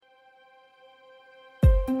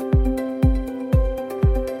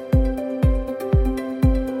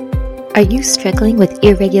Are you struggling with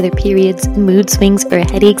irregular periods, mood swings, or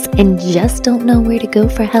headaches and just don't know where to go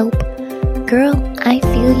for help? Girl, I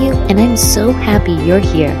feel you and I'm so happy you're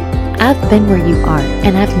here. I've been where you are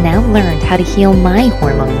and I've now learned how to heal my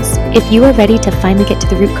hormones. If you are ready to finally get to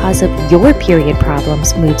the root cause of your period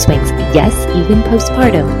problems, mood swings, yes, even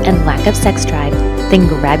postpartum, and lack of sex drive, then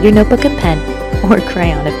grab your notebook and pen, or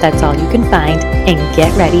crayon if that's all you can find, and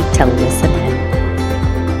get ready to listen in.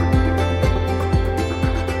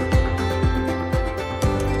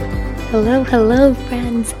 Hello,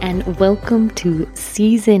 friends, and welcome to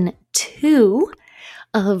Season 2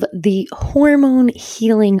 of the Hormone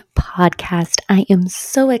Healing Podcast. I am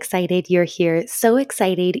so excited you're here, so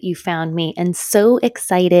excited you found me, and so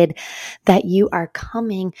excited that you are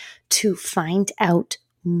coming to find out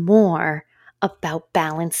more about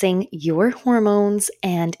balancing your hormones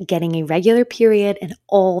and getting a regular period and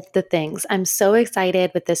all the things. I'm so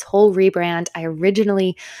excited with this whole rebrand. I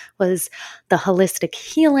originally was the holistic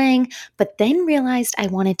healing, but then realized I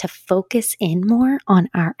wanted to focus in more on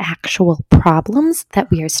our actual problems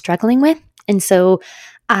that we are struggling with. And so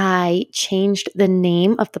I changed the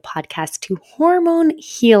name of the podcast to Hormone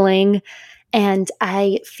Healing. And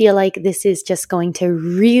I feel like this is just going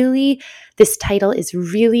to this title is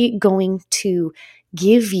really going to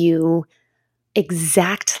give you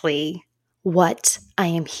exactly what I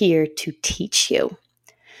am here to teach you.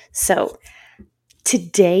 So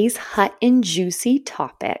today's hot and juicy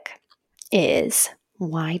topic is,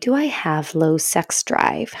 why do I have low sex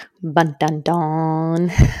drive? Bun dun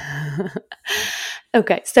dun.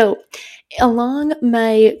 Okay, so along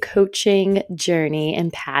my coaching journey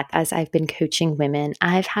and path, as I've been coaching women,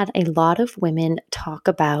 I've had a lot of women talk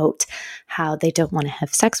about how they don't want to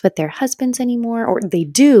have sex with their husbands anymore, or they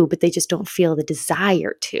do, but they just don't feel the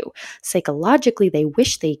desire to. Psychologically, they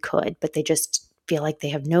wish they could, but they just feel like they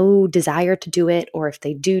have no desire to do it, or if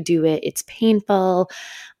they do it, it's painful.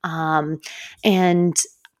 And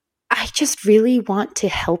I just really want to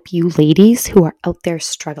help you ladies who are out there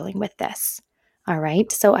struggling with this. All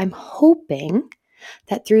right. So I'm hoping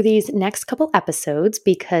that through these next couple episodes,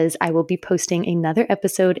 because I will be posting another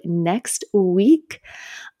episode next week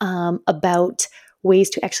about ways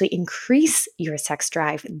to actually increase your sex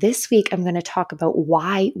drive. This week, I'm going to talk about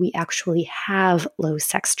why we actually have low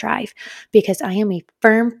sex drive, because I am a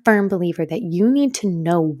firm believer that you need to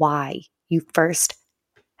know why you first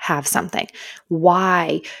have something.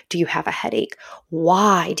 Why do you have a headache?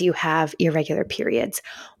 Why do you have irregular periods?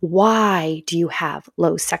 Why do you have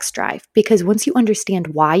low sex drive? Because once you understand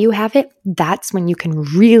why you have it, that's when you can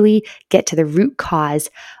really get to the root cause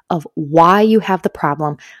of why you have the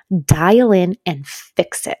problem, dial in and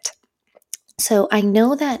fix it. So I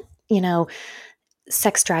know that,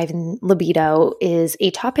 sex drive and libido is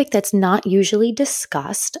a topic that's not usually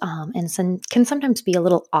discussed and can sometimes be a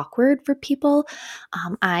little awkward for people.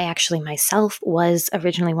 I actually myself was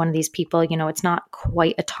originally one of these people. It's not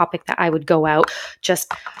quite a topic that I would go out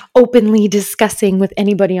just openly discussing with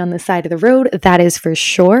anybody on the side of the road. That is for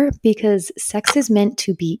sure, because sex is meant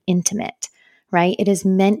to be intimate. Right? It is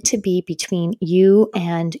meant to be between you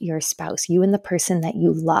and your spouse, you and the person that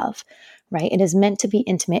you love, right? It is meant to be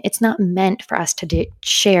intimate. It's not meant for us to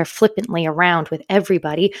share flippantly around with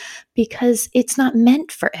everybody, because it's not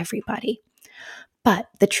meant for everybody. But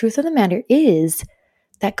the truth of the matter is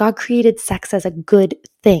that God created sex as a good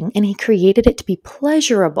thing, and He created it to be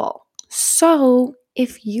pleasurable. So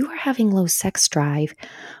if you are having low sex drive,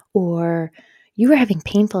 or you are having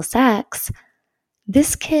painful sex,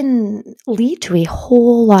 this can lead to a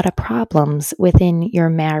whole lot of problems within your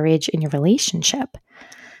marriage and your relationship.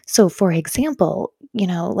 So for example,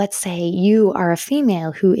 let's say you are a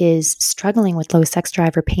female who is struggling with low sex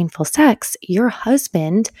drive or painful sex. Your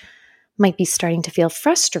husband might be starting to feel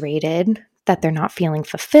frustrated that they're not feeling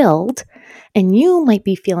fulfilled, and you might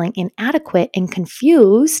be feeling inadequate and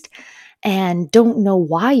confused and don't know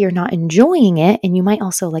why you're not enjoying it. And you might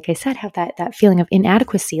also, like I said, have that feeling of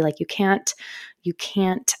inadequacy, like you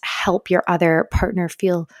can't help your other partner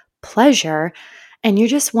feel pleasure, and you're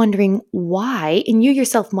just wondering why. And you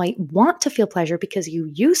yourself might want to feel pleasure because you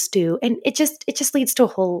used to, and it just leads to a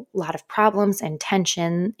whole lot of problems and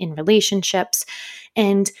tension in relationships.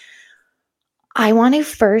 And I want to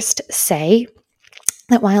first say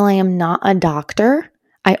that while I am not a doctor,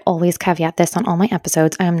 I always caveat this on all my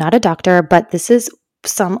episodes, I am not a doctor, but this is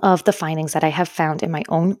some of the findings that I have found in my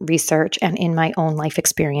own research and in my own life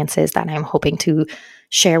experiences that I'm hoping to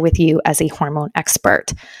share with you as a hormone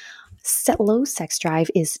expert. Low sex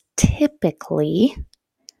drive is typically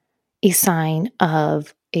a sign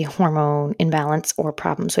of a hormone imbalance or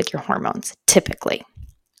problems with your hormones, typically.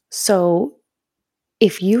 So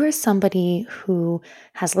if you are somebody who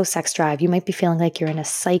has low sex drive, you might be feeling like you're in a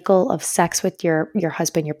cycle of sex with your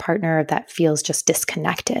husband, your partner that feels just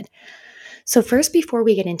disconnected. So first, before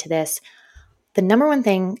we get into this, the number one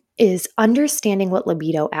thing is understanding what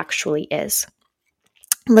libido actually is.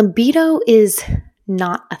 Libido is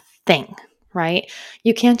not a thing, right?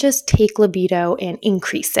 You can't just take libido and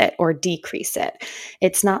increase it or decrease it.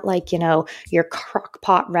 It's not like, your crock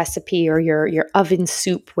pot recipe or your oven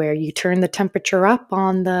soup where you turn the temperature up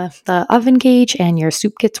on the oven gauge and your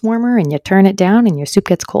soup gets warmer, and you turn it down and your soup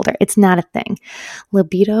gets colder. It's not a thing.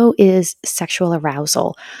 Libido is sexual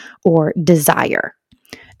arousal or desire.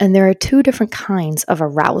 And there are two different kinds of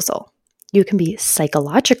arousal. You can be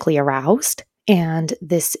psychologically aroused, and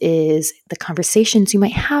this is the conversations you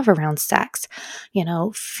might have around sex,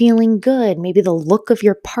 feeling good, maybe the look of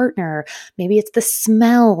your partner, maybe it's the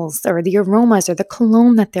smells or the aromas or the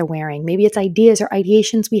cologne that they're wearing, maybe it's ideas or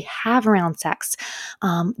ideations we have around sex.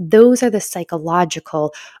 Those are the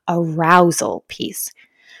psychological arousal piece.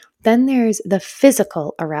 Then there's the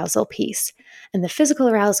physical arousal piece. And the physical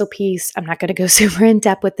arousal piece, I'm not going to go super in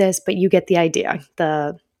depth with this, but you get the idea.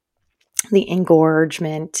 The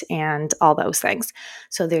engorgement and all those things.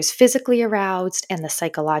 So there's physically aroused and the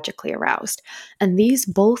psychologically aroused. And these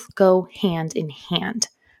both go hand in hand,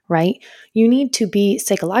 right? You need to be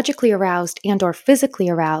psychologically aroused and or physically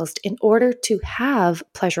aroused in order to have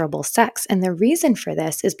pleasurable sex. And the reason for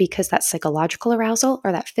this is because that psychological arousal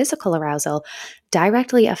or that physical arousal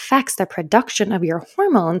directly affects the production of your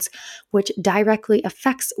hormones, which directly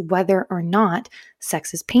affects whether or not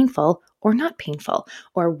sex is painful or not painful,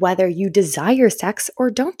 or whether you desire sex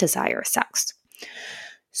or don't desire sex.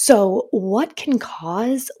 So what can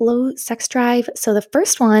cause low sex drive? So the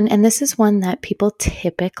first one, and this is one that people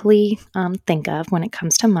typically think of when it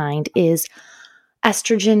comes to mind, is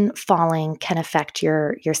estrogen falling can affect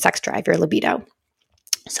your sex drive, your libido.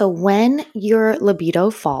 So when your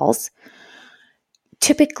libido falls,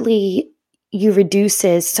 typically you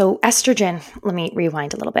reduces, so estrogen, let me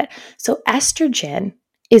rewind a little bit. So estrogen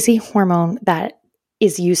is a hormone that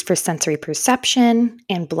is used for sensory perception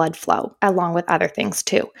and blood flow, along with other things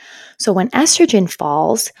too. So when estrogen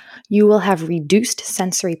falls, you will have reduced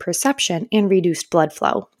sensory perception and reduced blood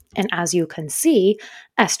flow. And as you can see,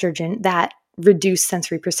 estrogen, that reduced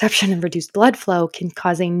sensory perception and reduced blood flow, can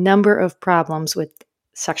cause a number of problems with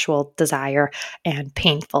sexual desire and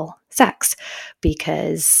painful sex,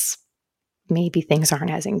 because maybe things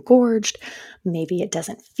aren't as engorged, maybe it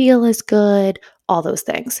doesn't feel as good, all those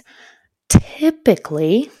things.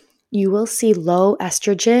 Typically, you will see low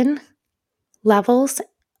estrogen levels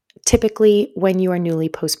typically when you are newly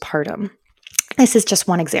postpartum. This is just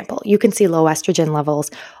one example. You can see low estrogen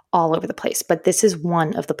levels all over the place, but this is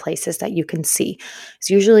one of the places that you can see. It's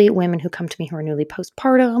usually women who come to me who are newly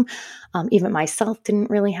postpartum. Even myself didn't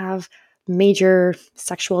really have major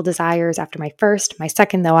sexual desires after my first. My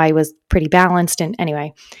second, though, I was pretty balanced. And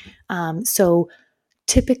anyway, so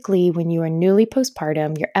typically when you are newly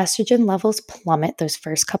postpartum, your estrogen levels plummet those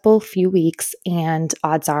first few weeks, and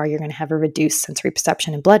odds are you're going to have a reduced sensory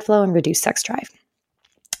perception and blood flow and reduced sex drive.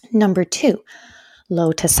 Number 2,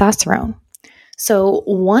 low testosterone. So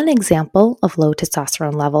one example of low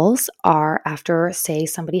testosterone levels are after, say,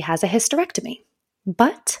 somebody has a hysterectomy.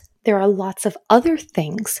 But there are lots of other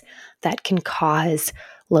things that can cause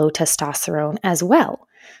low testosterone as well.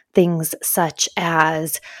 Things such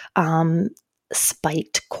as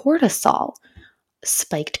spiked cortisol.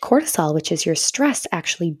 Spiked cortisol, which is your stress,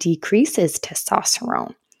 actually decreases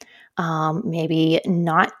testosterone. Maybe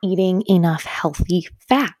not eating enough healthy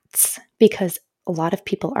fats, because a lot of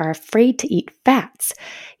people are afraid to eat fats.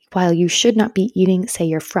 While you should not be eating, say,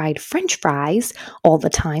 your fried French fries all the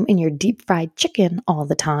time and your deep fried chicken all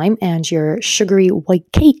the time and your sugary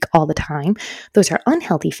white cake all the time, those are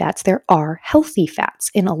unhealthy fats. There are healthy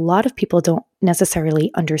fats. And a lot of people don't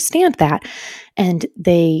necessarily understand that, and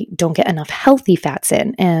they don't get enough healthy fats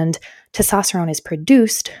in. And testosterone is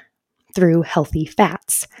produced through healthy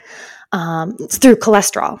fats. Through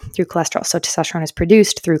cholesterol. So testosterone is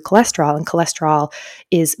produced through cholesterol, and cholesterol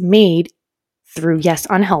is made through, yes,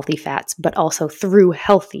 unhealthy fats, but also through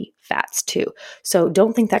healthy fats too. So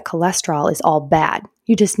don't think that cholesterol is all bad.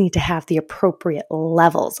 You just need to have the appropriate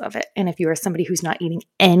levels of it. And if you are somebody who's not eating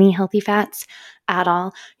any healthy fats at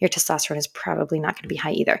all, your testosterone is probably not going to be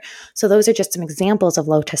high either. So those are just some examples of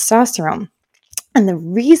low testosterone. And the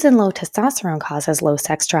reason low testosterone causes low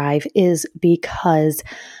sex drive is because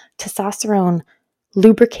testosterone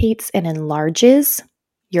lubricates and enlarges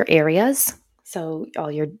your areas. So all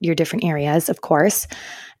your different areas, of course.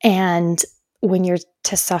 And when your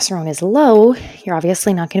testosterone is low, you're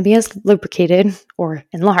obviously not going to be as lubricated or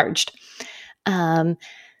enlarged.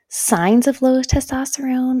 Signs of low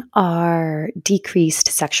testosterone are decreased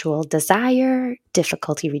sexual desire,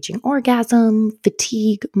 difficulty reaching orgasm,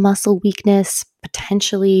 fatigue, muscle weakness.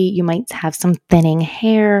 Potentially, you might have some thinning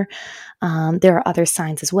hair. There are other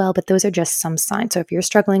signs as well, but those are just some signs. So if you're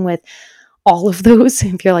struggling with all of those,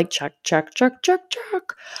 if you're like, check,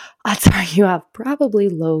 odds are you have probably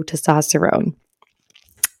low testosterone.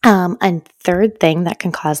 And third thing that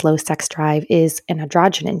can cause low sex drive is an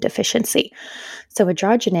androgen deficiency. So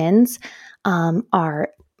androgens are,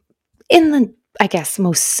 in the, I guess,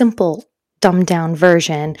 most simple, dumbed down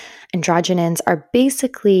version, androgens are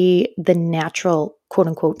basically the natural, quote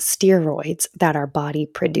unquote, steroids that our body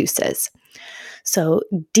produces. So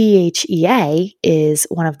DHEA is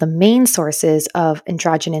one of the main sources of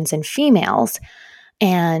androgens in females,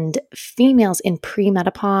 and females in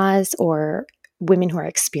premenopause or women who are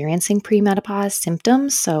experiencing premenopause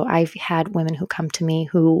symptoms. So I've had women who come to me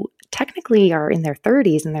who technically are in their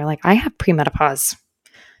 30s and they're like, I have premenopause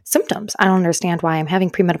symptoms. I don't understand why I'm having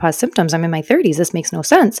premenopause symptoms. I'm in my 30s. This makes no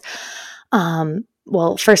sense.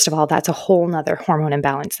 Well, first of all, that's a whole nother hormone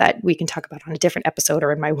imbalance that we can talk about on a different episode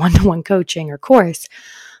or in my one-to-one coaching or course.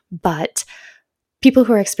 But people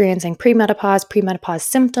who are experiencing premenopause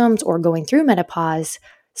symptoms, or going through menopause,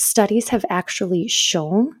 studies have actually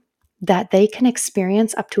shown that they can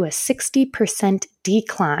experience up to a 60%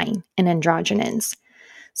 decline in androgens.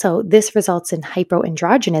 So this results in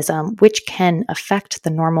hypoandrogenism, which can affect the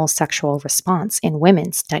normal sexual response in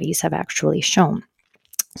women, studies have actually shown.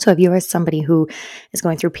 So if you are somebody who is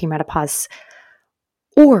going through premenopause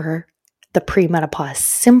or the premenopause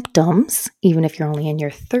symptoms, even if you're only in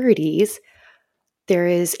your 30s, there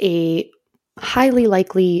is a highly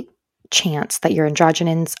likely chance that your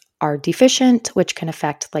androgens are deficient, which can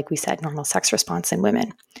affect, like we said, normal sex response in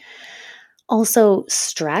women. Also,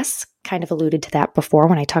 stress, kind of alluded to that before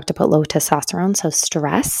when I talked about low testosterone. So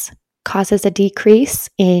stress causes a decrease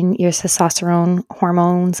in your testosterone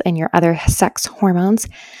hormones and your other sex hormones.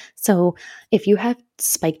 So if you have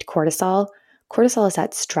spiked cortisol is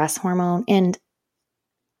that stress hormone, and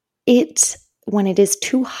when it is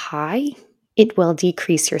too high, it will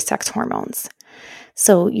decrease your sex hormones.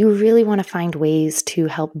 So you really want to find ways to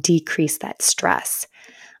help decrease that stress.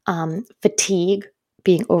 Fatigue,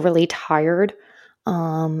 being overly tired,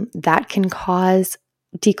 that can cause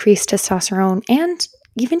decreased testosterone, and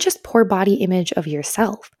even just poor body image of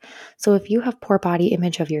yourself. So if you have poor body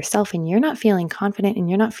image of yourself and you're not feeling confident and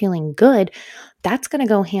you're not feeling good, that's going to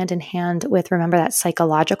go hand in hand with, remember, that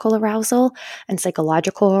psychological arousal, and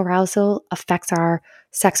psychological arousal affects our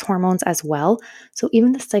sex hormones as well. So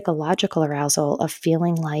even the psychological arousal of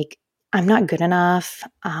feeling like I'm not good enough,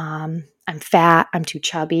 I'm fat, I'm too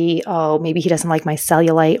chubby, oh, maybe he doesn't like my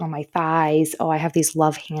cellulite on my thighs, oh, I have these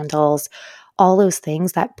love handles, all those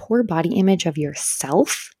things, that poor body image of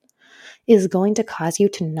yourself is going to cause you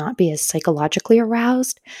to not be as psychologically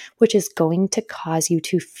aroused, which is going to cause you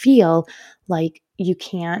to feel like you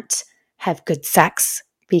can't have good sex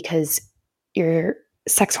because your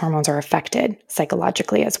sex hormones are affected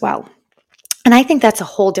psychologically as well. And I think that's a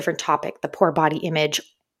whole different topic, the poor body image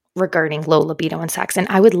regarding low libido and sex. And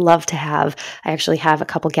I would love to I actually have a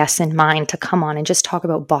couple guests in mind to come on and just talk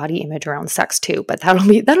about body image around sex too, but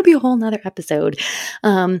that'll be a whole nother episode.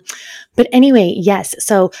 But anyway, yes.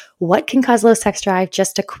 So what can cause low sex drive?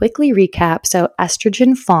 Just to quickly recap. So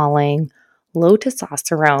estrogen falling, low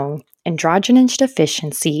testosterone, androgen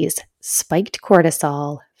deficiencies, spiked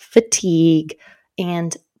cortisol, fatigue,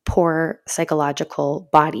 and poor psychological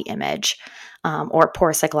body image. Or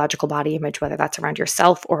poor psychological body image, whether that's around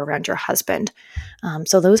yourself or around your husband.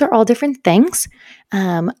 So those are all different things.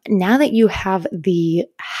 Now that you have the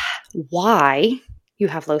why you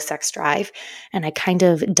have low sex drive, and I kind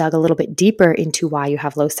of dug a little bit deeper into why you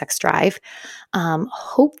have low sex drive,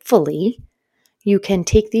 hopefully you can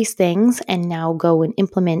take these things and now go and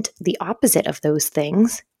implement the opposite of those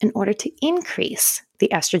things in order to increase the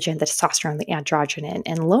estrogen, the testosterone, the androgen,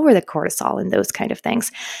 and lower the cortisol and those kind of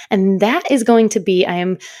things. And that is going to be,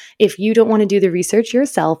 if you don't want to do the research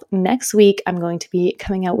yourself, next week I'm going to be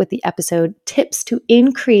coming out with the episode Tips to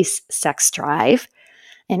Increase Sex Drive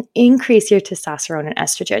and increase your testosterone and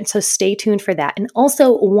estrogen. So stay tuned for that. And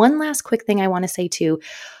also, one last quick thing I want to say too,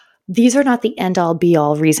 these are not the end-all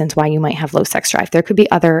be-all reasons why you might have low sex drive. There could be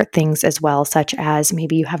other things as well, such as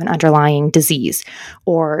maybe you have an underlying disease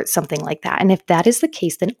or something like that. And if that is the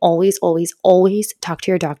case, then always, always, always talk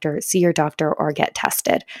to your doctor, see your doctor, or get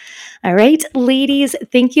tested. All right, ladies,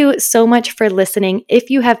 thank you so much for listening. If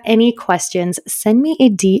you have any questions, send me a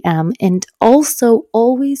DM. And also,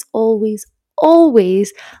 always, always,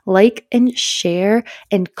 always like and share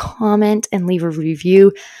and comment and leave a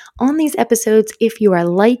review on these episodes. If you are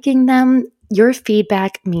liking them, your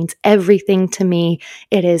feedback means everything to me.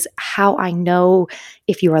 It is how I know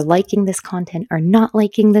if you are liking this content or not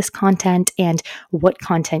liking this content and what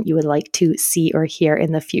content you would like to see or hear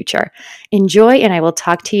in the future. Enjoy, and I will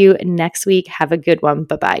talk to you next week. Have a good one.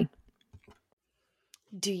 Bye-bye.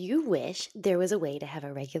 Do you wish there was a way to have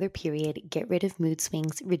a regular period, get rid of mood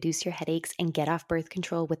swings, reduce your headaches, and get off birth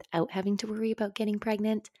control without having to worry about getting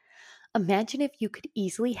pregnant? Imagine if you could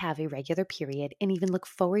easily have a regular period and even look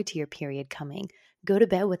forward to your period coming, go to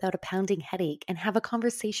bed without a pounding headache, and have a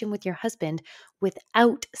conversation with your husband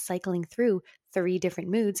without cycling through 3 different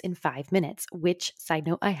moods in 5 minutes, which, side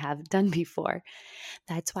note, I have done before.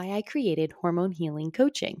 That's why I created Hormone Healing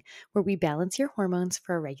Coaching, where we balance your hormones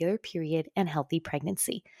for a regular period and healthy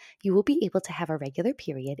pregnancy. You will be able to have a regular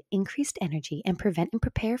period, increased energy, and prevent and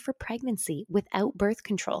prepare for pregnancy without birth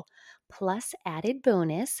control. Plus, added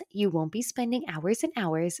bonus, you won't be spending hours and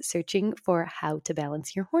hours searching for how to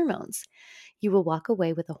balance your hormones. You will walk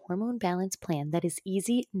away with a hormone balance plan that is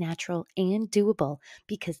easy, natural, and doable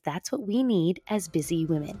because that's what we need as busy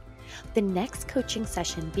women. The next coaching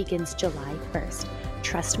session begins July 1st.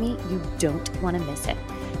 Trust me, you don't want to miss it.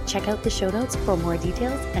 Check out the show notes for more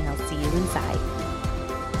details, and I'll see you inside.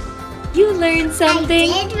 You learned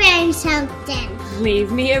something? I did learn something.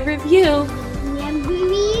 Leave me a review.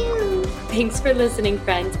 Review. Thanks for listening,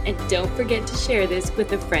 friends, and don't forget to share this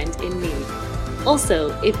with a friend in need. Also,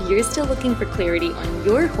 if you're still looking for clarity on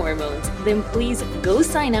your hormones, then please go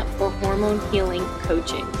sign up for Hormone Healing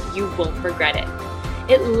Coaching. You won't regret it.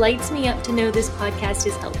 It lights me up to know this podcast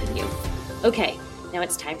is helping you. Okay, now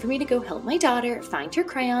it's time for me to go help my daughter find her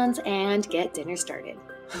crayons and get dinner started.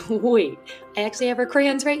 Wait, I actually have her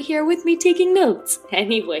crayons right here with me taking notes.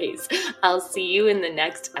 Anyways, I'll see you in the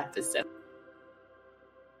next episode.